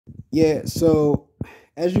Yeah, so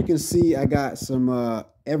as you can see, I got some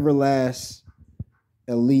Everlast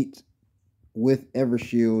Elite with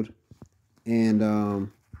Evershield, and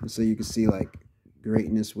so you can see like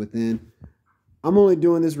greatness within. I'm only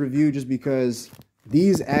doing this review just because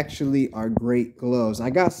these actually are great gloves. I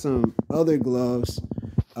got some other gloves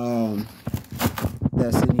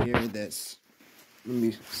that's in here. That's, let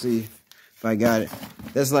me see if I got it.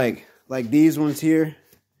 That's like these ones here.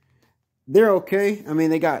 They're okay. I mean,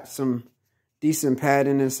 they got some decent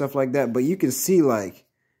padding and stuff like that, but you can see like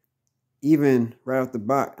even right off the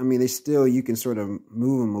box, I mean, they still, you can sort of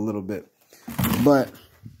move them a little bit. But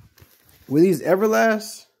with these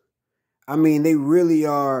Everlast, I mean, they really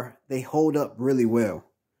are, they hold up really well.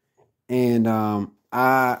 And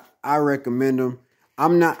I recommend them.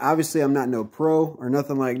 I'm not no pro or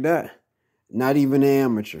nothing like that. Not even an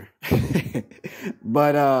amateur.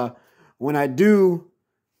 But when I do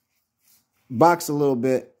box a little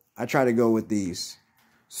bit, I try to go with these.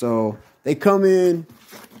 So they come in,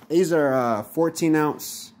 these are 14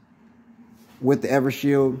 ounce with the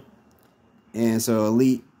Evershield. And so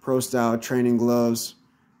Elite Prostyle training gloves.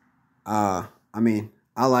 I mean,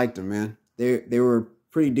 I liked them, man. They were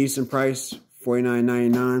pretty decent price,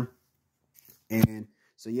 $49.99. And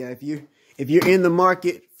so yeah, if you're in the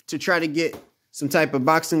market to try to get some type of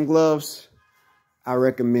boxing gloves, I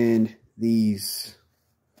recommend these.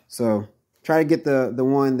 So try to get the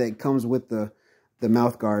one that comes with the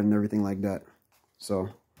mouth guard and everything like that. So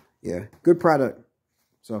yeah, good product.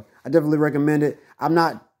 So I definitely recommend it. I'm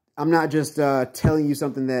not just telling you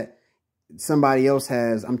something that somebody else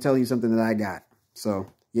has. I'm telling you something that I got. So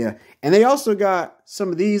yeah, and they also got some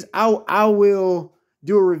of these. I will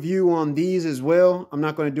do a review on these as well. I'm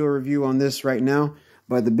not going to do a review on this right now,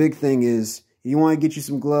 but the big thing is, if you want to get you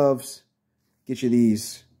some gloves, get you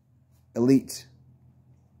these Elite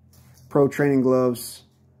Pro training gloves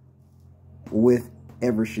with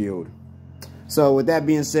Evershield. So with that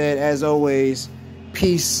being said, as always,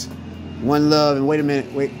 peace, one love, and wait a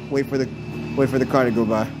minute, wait for the car to go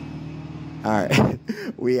by. All right,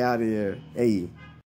 we out of here. Hey.